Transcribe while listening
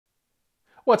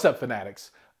What's up, fanatics?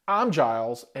 I'm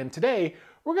Giles, and today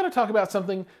we're going to talk about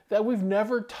something that we've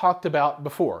never talked about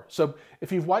before. So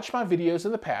if you've watched my videos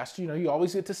in the past, you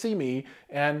always get to see me,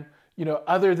 and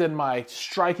other than my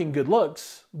striking good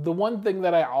looks, the one thing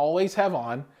that I always have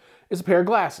on is a pair of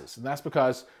glasses, and that's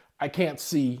because I can't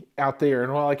see out there,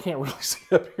 and well, I can't really see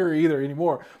up here either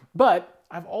anymore, but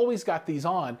I've always got these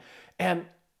on, and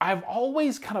I've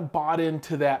always kind of bought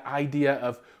into that idea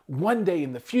of one day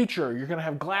in the future, you're going to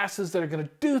have glasses that are going to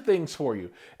do things for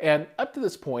you. And up to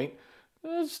this point,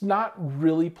 it's not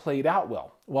really played out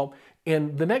well. Well,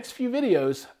 in the next few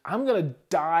videos, I'm going to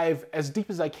dive as deep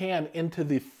as I can into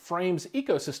the frames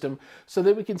ecosystem so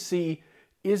that we can see,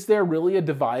 is there really a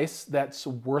device that's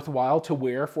worthwhile to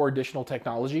wear for additional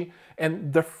technology?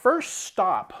 And the first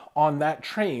stop on that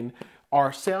train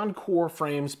are Soundcore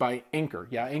frames by Anker.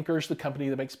 Yeah, Anker is the company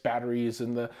that makes batteries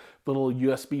and the little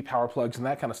USB power plugs and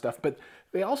that kind of stuff, but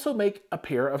they also make a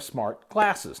pair of smart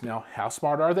glasses. Now, how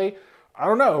smart are they? I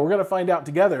don't know. We're going to find out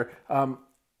together.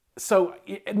 So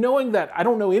knowing that I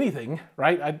don't know anything,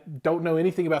 right? I don't know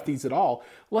anything about these at all.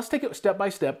 Let's take it step by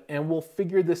step and we'll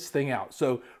figure this thing out.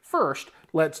 So first,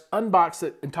 let's unbox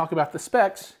it and talk about the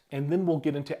specs, and then we'll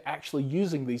get into actually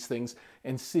using these things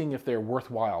and seeing if they're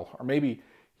worthwhile, or maybe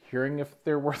hearing if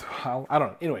they're worthwhile. I don't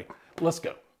know. Anyway, let's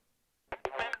go.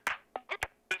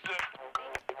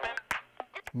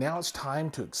 Now it's time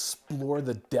to explore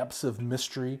the depths of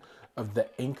mystery of the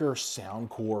Anker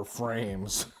Soundcore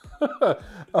frames.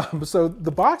 So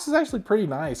the box is actually pretty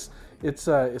nice. It's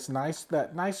nice,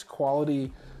 that nice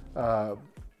quality, I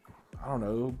don't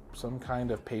know, some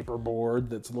kind of paperboard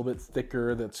that's a little bit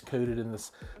thicker, that's coated in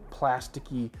this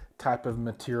plasticky type of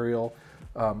material.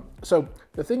 So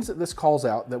the things that this calls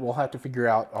out that we'll have to figure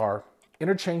out are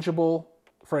interchangeable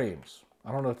frames.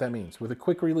 I don't know what that means, with a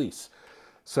quick release.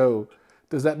 So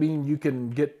does that mean you can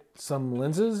get some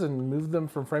lenses and move them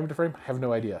from frame to frame? I have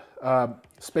no idea.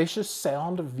 Spacious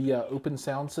sound via open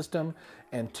sound system,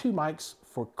 and 2 mics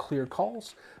for clear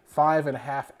calls,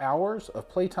 5.5 hours of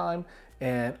playtime,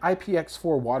 and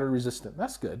IPX4 water resistant.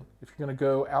 That's good. If you're gonna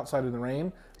go outside in the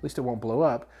rain, at least it won't blow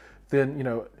up. Then,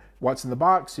 what's in the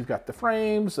box? You've got the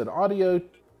frames, an audio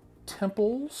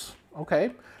temples,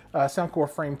 okay, Soundcore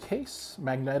frame case,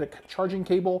 magnetic charging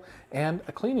cable, and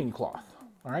a cleaning cloth.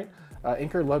 All right,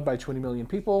 Anker loved by 20 million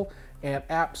people, and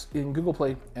apps in Google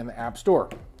Play and the App Store.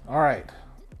 All right,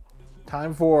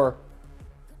 time for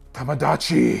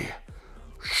Tamagotchi.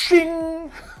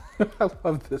 Shing! I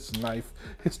love this knife.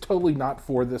 It's totally not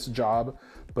for this job,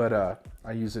 but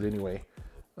I use it anyway.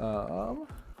 Boom,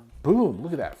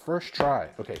 look at that, first try.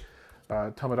 Okay,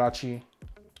 Tamagotchi,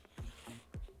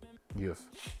 you've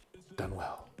done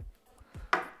well.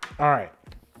 All right,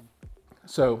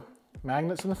 so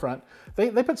magnets in the front.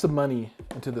 They put some money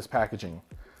into this packaging,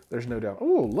 there's no doubt.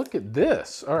 Oh, look at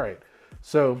this. All right,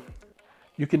 so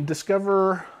you can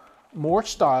discover more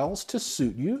styles to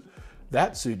suit you,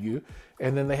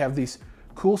 and then they have these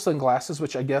cool sunglasses,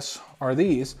 which I guess are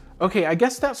these. Okay, I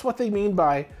guess that's what they mean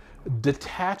by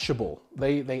detachable.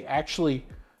 They actually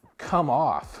come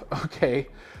off, okay?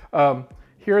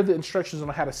 Here are the instructions on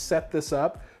how to set this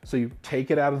up. So you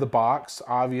take it out of the box,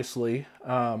 obviously.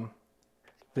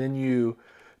 Then you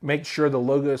make sure the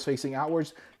logo is facing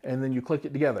outwards, and then you click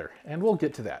it together, and we'll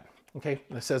get to that, okay?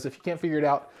 And it says if you can't figure it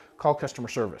out, call customer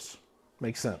service.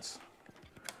 Makes sense.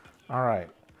 All right.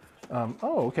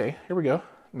 Oh, okay, here we go.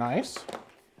 Nice.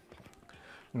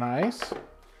 Nice.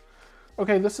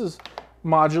 Okay, this is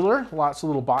modular, lots of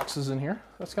little boxes in here.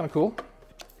 That's kind of cool.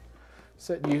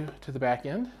 Set you to the back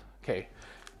end. Okay,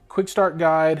 quick start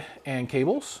guide and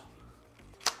cables.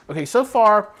 Okay, so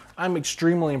far, I'm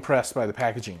extremely impressed by the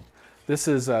packaging. This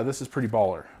is pretty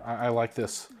baller. I like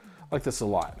this a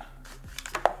lot.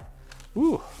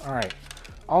 Ooh, all right.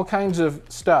 All kinds of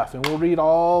stuff, and we'll read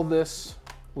all this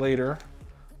later.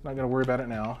 Not gonna worry about it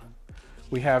now.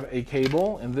 We have a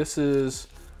cable, and this is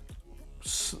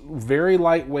very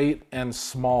lightweight and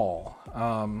small.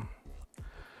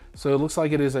 So it looks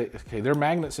like it is okay, there are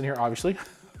magnets in here, obviously.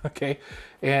 Okay,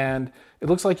 and it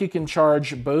looks like you can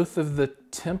charge both of the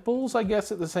temples, I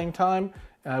guess, at the same time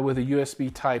with a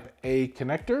USB type A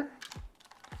connector.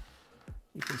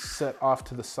 You can set off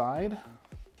to the side.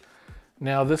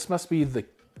 Now this must be the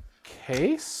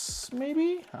case,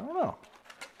 maybe? I don't know.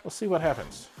 We'll see what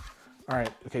happens. All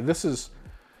right, okay, this is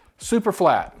super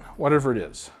flat, whatever it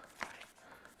is.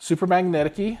 Super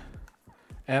magnetic-y.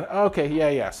 And okay,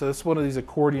 yeah, so it's one of these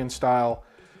accordion style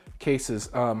cases.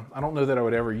 I don't know that I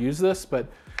would ever use this, but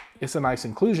it's a nice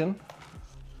inclusion.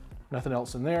 Nothing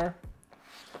else in there.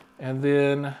 And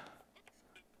then,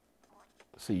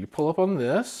 so you pull up on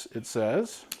this, it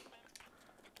says,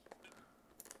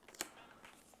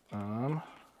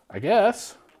 I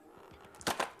guess.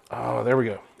 Oh, there we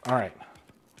go. All right.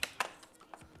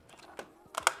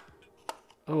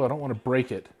 Oh, I don't want to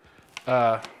break it.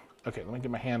 Okay, let me get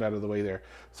my hand out of the way there.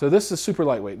 So this is super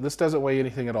lightweight. This doesn't weigh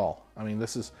anything at all. I mean,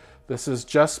 this is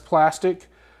just plastic,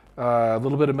 a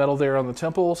little bit of metal there on the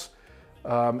temples,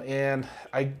 and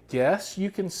I guess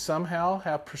you can somehow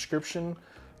have prescription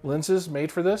lenses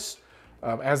made for this,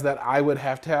 as that I would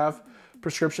have to have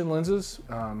prescription lenses.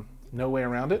 No way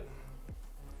around it.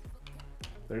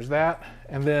 There's that,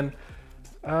 and then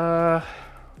I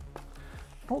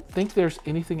don't think there's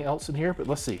anything else in here, but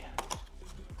let's see.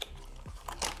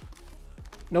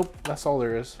 Nope, that's all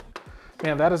there is.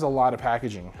 Man, that is a lot of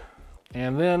packaging.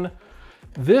 And then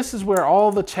this is where all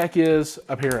the tech is,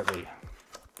 apparently.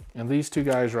 And these two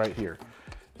guys right here.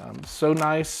 So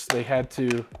nice, they had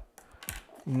to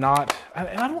not, and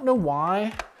I don't know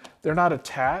why they're not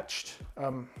attached.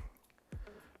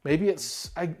 Maybe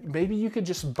maybe you could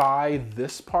just buy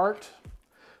this part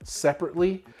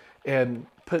separately and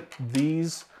put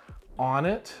these on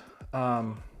it.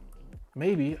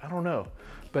 Maybe, I don't know.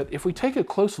 But if we take a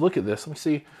close look at this, let me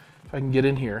see if I can get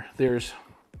in here. There's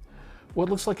what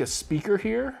looks like a speaker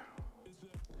here.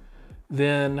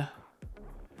 Then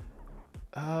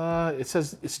it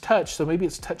says it's touch, so maybe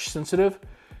it's touch sensitive.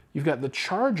 You've got the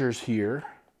chargers here,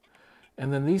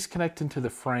 and then these connect into the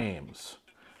frames.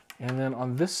 And then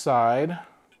on this side,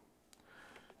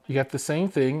 you got the same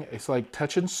thing. It's like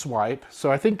touch and swipe.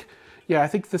 So I think, yeah, I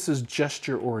think this is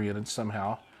gesture oriented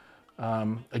somehow.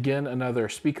 Again, another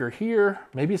speaker here.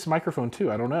 Maybe it's a microphone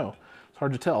too, I don't know. It's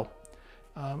hard to tell.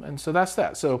 And so that's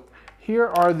that. So here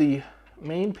are the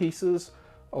main pieces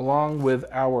along with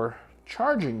our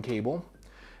charging cable.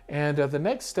 And the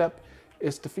next step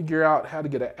is to figure out how to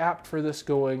get an app for this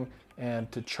going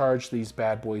and to charge these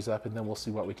bad boys up, and then we'll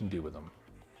see what we can do with them.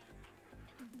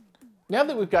 Now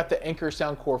that we've got the Anker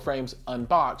Soundcore frames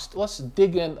unboxed, let's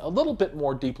dig in a little bit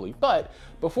more deeply. But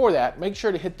before that, make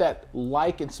sure to hit that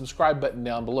like and subscribe button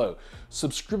down below.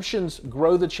 Subscriptions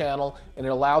grow the channel, and it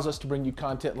allows us to bring you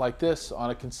content like this on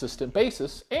a consistent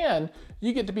basis, and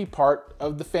you get to be part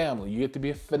of the family. You get to be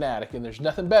a fanatic, and there's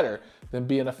nothing better than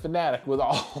being a fanatic with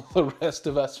all the rest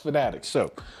of us fanatics.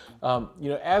 So, you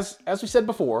know, as we said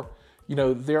before, you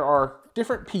know, there are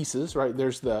different pieces, right?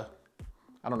 There's the,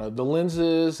 I don't know, the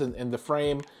lenses and the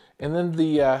frame, and then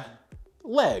the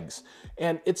legs.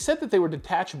 And it said that they were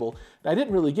detachable, and I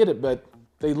didn't really get it, but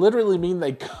they literally mean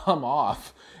they come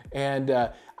off. And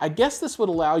I guess this would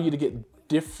allow you to get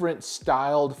different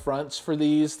styled fronts for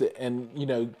these and, you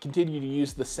know, continue to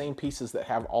use the same pieces that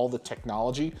have all the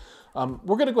technology.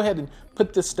 We're gonna go ahead and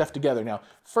put this stuff together. Now,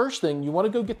 first thing, you wanna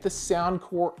go get the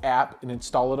Soundcore app and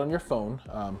install it on your phone.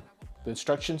 The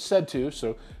instructions said to,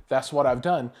 so that's what I've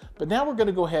done. But now we're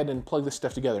gonna go ahead and plug this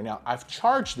stuff together. Now, I've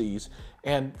charged these,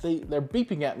 and they're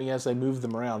beeping at me as I move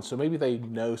them around, so maybe they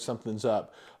know something's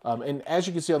up. And as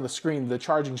you can see on the screen, the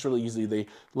charging's really easy. The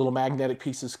little magnetic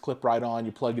pieces clip right on,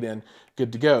 you plug it in,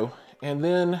 good to go. And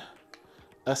then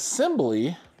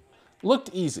assembly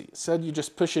looked easy. It said you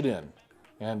just push it in.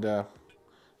 And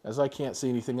as I can't see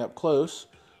anything up close,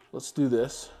 let's do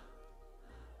this.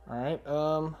 All right,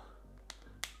 oh,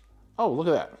 look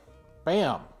at that.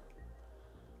 Bam.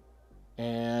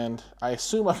 And I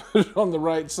assume I put it on the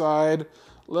right side.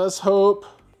 Let's hope.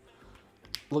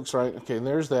 Looks right. Okay,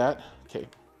 there's that. Okay.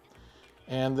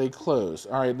 And they close.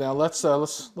 All right, now let's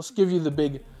give you the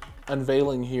big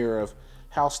unveiling here of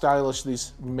how stylish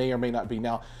these may or may not be.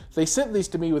 Now, they sent these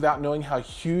to me without knowing how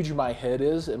huge my head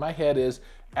is, and my head is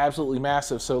absolutely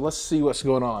massive. So let's see what's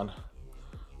going on.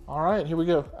 All right, here we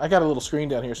go. I got a little screen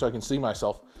down here so I can see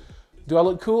myself. Do I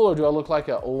look cool, or do I look like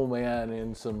an old man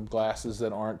in some glasses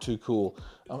that aren't too cool?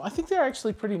 I think they're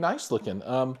actually pretty nice looking.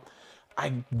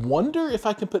 I wonder if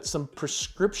I can put some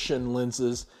prescription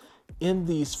lenses in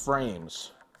these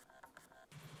frames,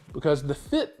 because the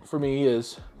fit for me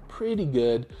is pretty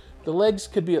good. The legs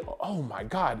could be, oh my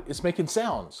God, it's making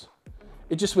sounds.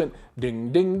 It just went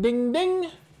ding, ding, ding,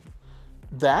 ding.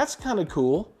 That's kind of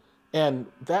cool. And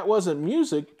that wasn't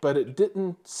music, but it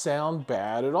didn't sound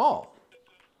bad at all.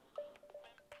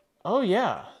 Oh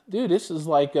yeah, dude, this is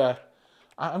like,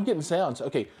 I'm getting sounds.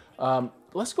 Okay,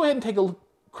 let's go ahead and take a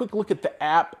quick look at the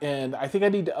app, and I think I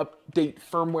need to update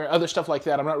firmware, other stuff like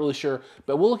that. I'm not really sure,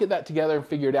 but we'll look at that together and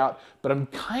figure it out. But I'm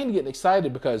kind of getting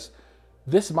excited because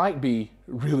this might be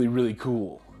really, really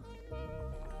cool.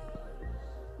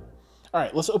 All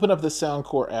right, let's open up the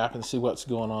Soundcore app and see what's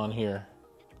going on here.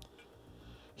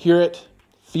 Hear it,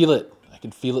 feel it. I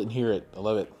can feel it and hear it. I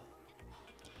love it.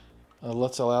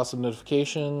 Let's allow some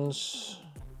notifications.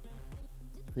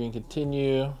 Green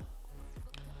continue.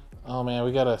 Oh man,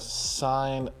 we gotta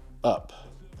sign up.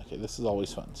 Okay, this is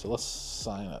always fun. So let's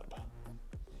sign up.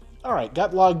 All right,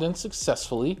 got logged in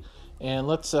successfully. And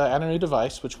let's add a new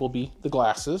device, which will be the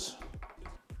glasses.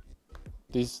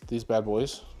 These bad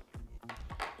boys.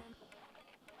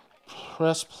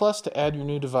 Press plus to add your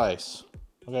new device.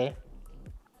 Okay.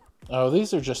 Oh,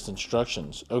 these are just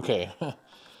instructions. Okay. All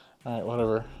right,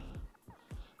 whatever.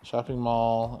 Shopping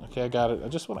mall. Okay, I got it. I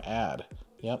just want to add.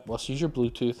 Yep, let's use your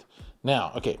Bluetooth.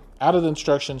 Now, okay, out of the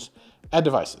instructions, add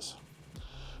devices.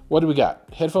 What do we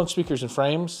got? Headphone speakers and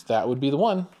frames. That would be the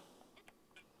one.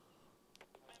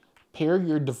 Pair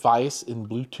your device in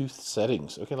Bluetooth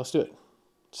settings. Okay, let's do it.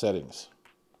 Settings.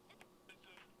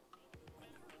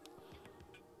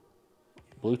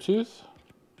 Bluetooth.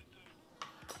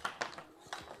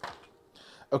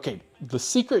 Okay, the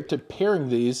secret to pairing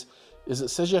these is it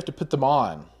says you have to put them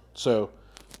on. So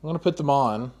I'm going to put them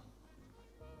on.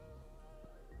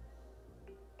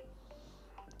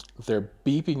 They're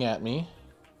beeping at me.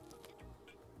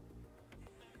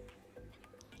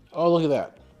 Oh, look at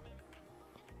that.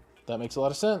 That makes a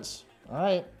lot of sense. All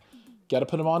right. Got to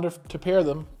put them on to pair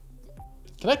them.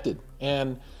 Connected.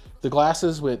 And the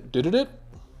glasses went do-do-do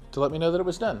to let me know that it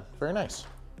was done. Very nice.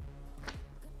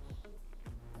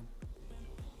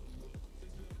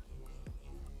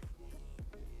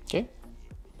 Okay.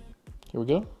 Here we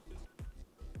go.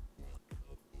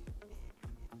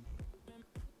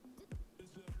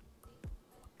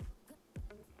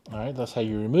 All right, that's how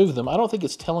you remove them. I don't think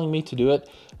it's telling me to do it.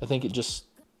 I think it just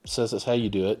says that's how you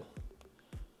do it.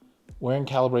 Wearing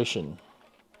calibration.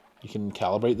 You can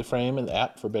calibrate the frame and the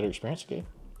app for a better experience. Okay.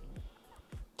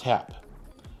 Tap.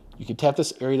 You can tap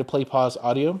this area to play pause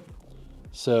audio.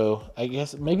 So I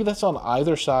guess maybe that's on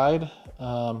either side.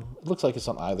 It looks like it's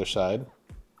on either side.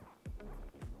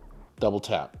 Double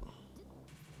tap.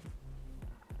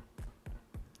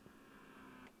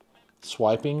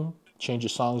 Swiping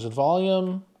changes songs and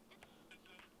volume.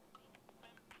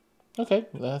 Okay,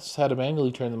 that's how to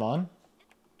manually turn them on.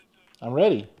 I'm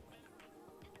ready.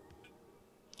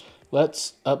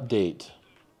 Let's update.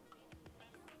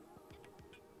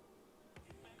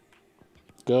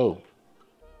 Go.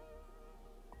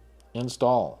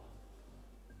 Install.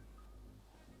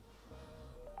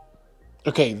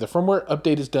 Okay, the firmware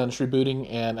update is done. It's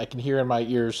rebooting, and I can hear in my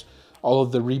ears all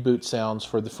of the reboot sounds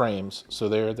for the frames. So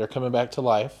they're coming back to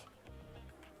life.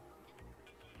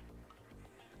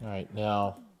 All right,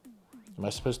 now, am I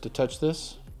supposed to touch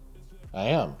this? I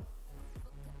am.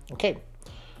 Okay,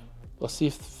 let's see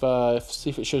if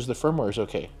it shows the firmware is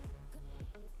okay.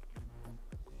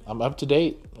 I'm up to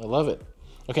date. I love it.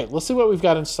 Okay, let's see what we've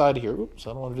got inside here. Oops,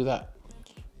 I don't want to do that.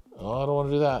 Oh, I don't want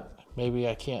to do that. Maybe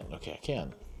I can't. Okay, I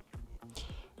can.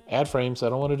 Add frames. I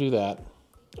don't want to do that.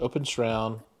 Open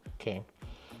surround. Okay.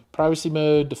 Privacy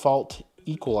mode, default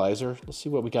equalizer. Let's see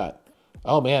what we got.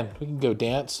 Oh man, we can go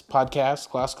dance, podcast,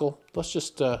 classical. Let's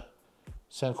just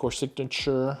Soundcore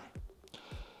signature.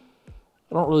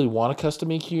 I don't really want a custom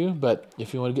EQ, but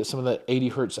if you want to get some of that 80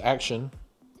 hertz action.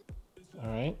 All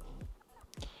right.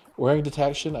 Wearing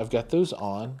detection, I've got those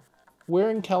on.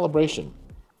 Wearing calibration.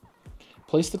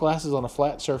 Place the glasses on a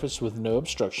flat surface with no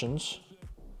obstructions.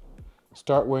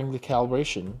 Start wearing the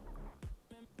calibration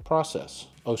process.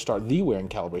 Oh, start the wearing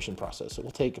calibration process. It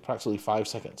will take approximately 5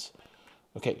 seconds.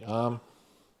 Okay,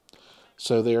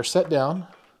 so they are set down.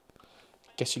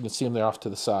 Guess you can see them there off to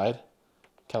the side.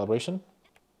 Calibration.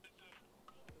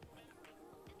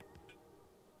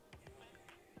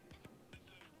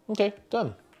 Okay,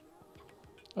 done.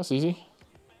 That's easy.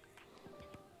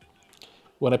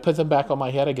 When I put them back on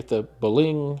my head, I get the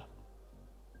bling.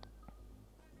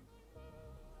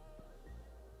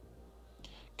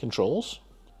 Controls.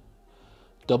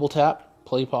 Double tap,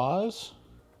 play pause.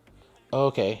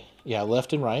 Okay, yeah,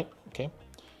 left and right. Okay.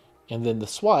 And then the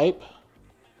swipe,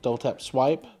 double tap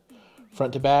swipe,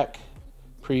 front to back,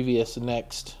 previous and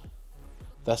next.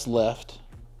 That's left.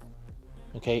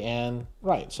 Okay, and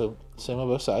right. So same on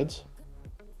both sides.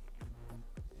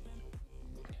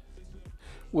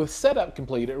 With setup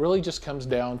complete, it really just comes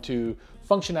down to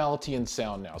functionality and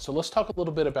sound now. So let's talk a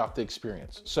little bit about the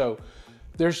experience. So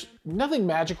there's nothing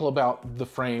magical about the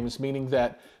frames, meaning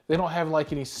that they don't have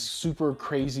like any super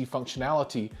crazy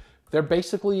functionality. They're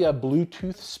basically a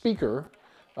Bluetooth speaker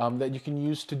that you can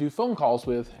use to do phone calls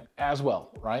with as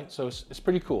well, right? So it's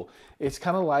pretty cool. It's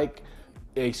kind of like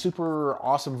a super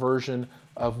awesome version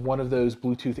of one of those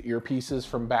Bluetooth earpieces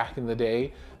from back in the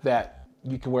day that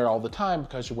you can wear all the time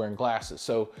because you're wearing glasses.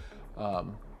 So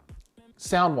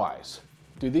sound-wise,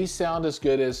 do these sound as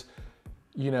good as,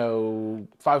 you know,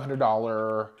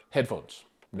 $500 headphones?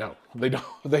 No, they don't.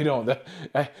 They don't.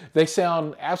 They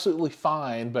sound absolutely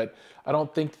fine, but I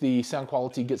don't think the sound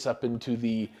quality gets up into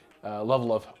the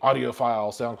level of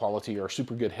audiophile sound quality or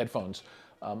super good headphones.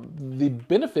 The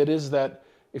benefit is that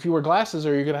if you wear glasses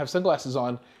or you're going to have sunglasses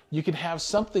on, you can have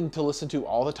something to listen to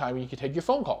all the time and you can take your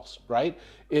phone calls, right?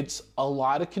 It's a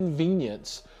lot of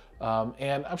convenience.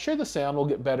 And I'm sure the sound will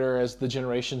get better as the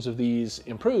generations of these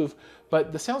improve,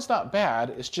 but the sound's not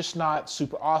bad. It's just not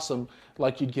super awesome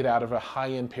like you'd get out of a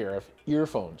high-end pair of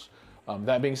earphones.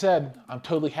 That being said, I'm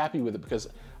totally happy with it because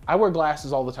I wear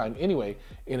glasses all the time anyway,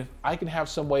 and if I can have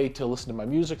some way to listen to my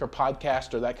music or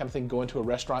podcast or that kind of thing, go into a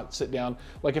restaurant, sit down,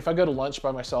 like if I go to lunch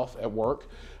by myself at work,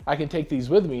 I can take these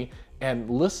with me and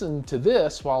listen to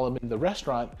this while I'm in the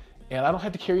restaurant, and I don't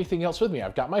have to carry anything else with me.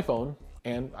 I've got my phone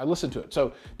and I listen to it.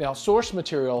 So now source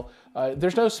material,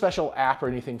 there's no special app or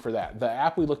anything for that. The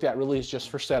app we looked at really is just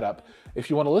for setup.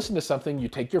 If you want to listen to something, you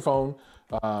take your phone,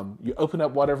 you open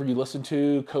up whatever you listen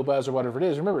to, Qobuz or whatever it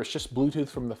is. Remember, it's just Bluetooth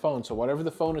from the phone. So whatever the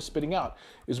phone is spitting out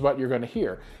is what you're going to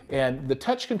hear. And the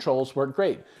touch controls work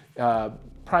great.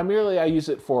 Primarily I use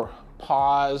it for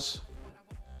pause,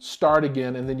 start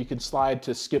again, and then you can slide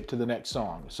to skip to the next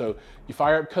song. So you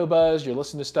fire up Qobuz, you're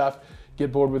listening to stuff,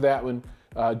 get bored with that one.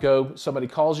 Somebody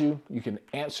calls you, you can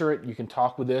answer it, you can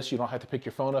talk with this, you don't have to pick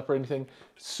your phone up or anything.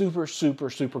 Super, super,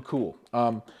 super cool.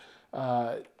 About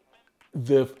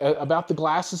the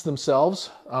glasses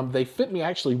themselves, they fit me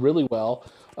actually really well.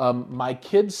 My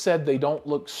kids said they don't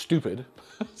look stupid,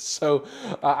 so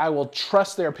I will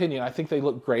trust their opinion. I think they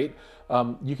look great.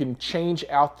 You can change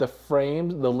out the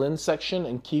frame, the lens section,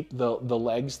 and keep the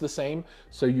legs the same,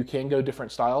 so you can go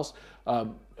different styles.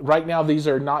 Right now, these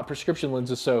are not prescription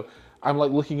lenses, so I'm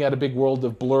like looking at a big world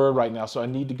of blur right now, so I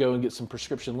need to go and get some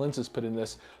prescription lenses put in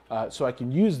this so I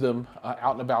can use them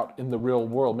out and about in the real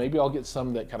world. Maybe I'll get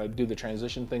some that kind of do the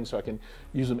transition thing so I can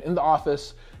use them in the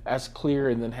office as clear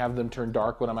and then have them turn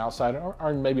dark when I'm outside,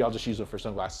 or maybe I'll just use them for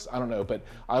sunglasses. I don't know, but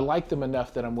I like them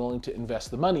enough that I'm willing to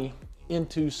invest the money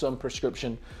into some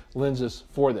prescription lenses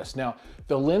for this. Now,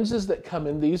 the lenses that come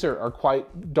in these are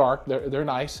quite dark. They're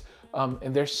nice,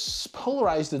 and they're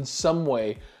polarized in some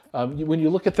way. When you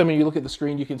look at them and you look at the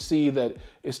screen, you can see that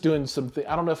it's doing something.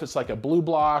 I don't know if it's like a blue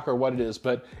block or what it is,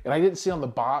 and I didn't see on the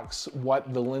box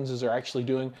what the lenses are actually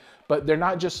doing, but they're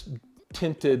not just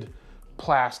tinted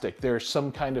plastic. There's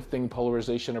some kind of thing,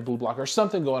 polarization or blue block or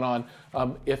something going on.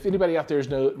 If anybody out there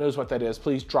knows what that is,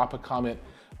 please drop a comment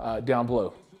down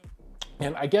below.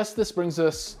 And I guess this brings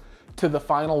us to the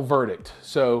final verdict.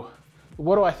 So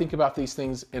what do I think about these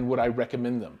things and would I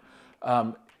recommend them?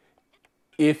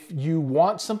 If you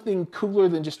want something cooler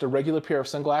than just a regular pair of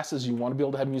sunglasses, you want to be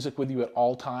able to have music with you at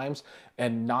all times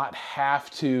and not have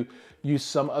to use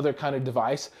some other kind of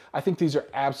device, I think these are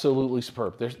absolutely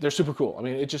superb. They're super cool. I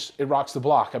mean, it rocks the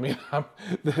block. I mean,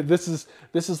 this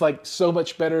is like so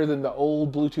much better than the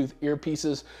old Bluetooth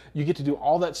earpieces. You get to do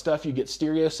all that stuff. You get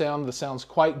stereo sound. The sound's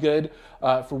quite good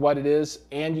for what it is,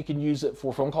 and you can use it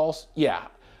for phone calls. Yeah,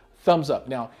 thumbs up.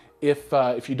 Now,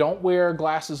 if you don't wear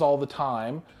glasses all the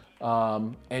time,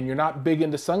 and you're not big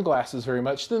into sunglasses very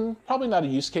much, then probably not a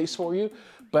use case for you.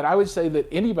 But I would say that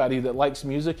anybody that likes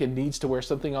music and needs to wear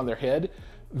something on their head,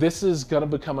 this is going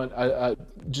to become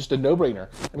just a no-brainer.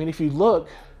 I mean, if you look,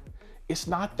 it's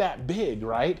not that big,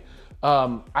 right?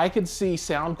 I could see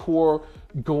Soundcore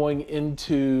going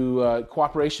into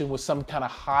cooperation with some kind of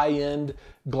high-end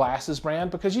glasses brand,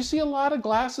 because you see a lot of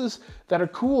glasses that are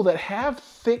cool that have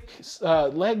thick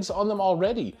legs on them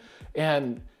already.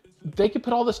 And they could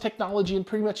put all this technology in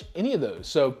pretty much any of those.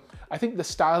 So I think the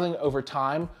styling over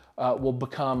time will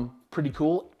become pretty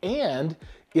cool. And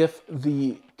if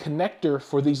the connector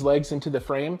for these legs into the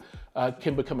frame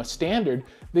can become a standard,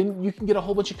 then you can get a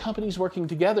whole bunch of companies working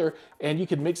together and you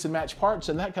can mix and match parts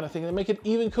and that kind of thing and make it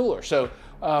even cooler. So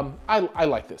I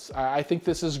like this. I think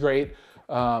this is great.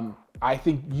 I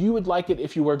think you would like it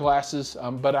if you wear glasses,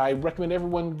 but I recommend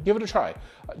everyone give it a try.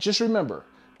 Just remember,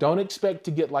 don't expect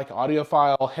to get like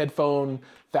audiophile, headphone,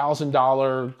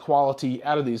 $1,000 quality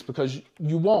out of these, because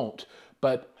you won't.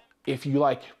 But if you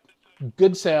like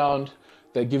good sound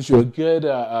that gives you a good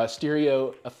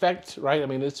stereo effect, right? I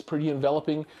mean, it's pretty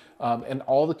enveloping, and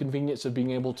all the convenience of being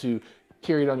able to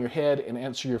carry it on your head and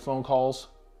answer your phone calls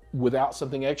without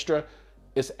something extra,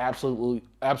 is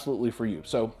absolutely for you.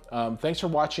 So thanks for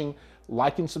watching.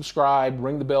 Like and subscribe,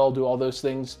 ring the bell, do all those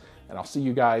things, and I'll see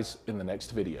you guys in the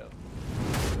next video.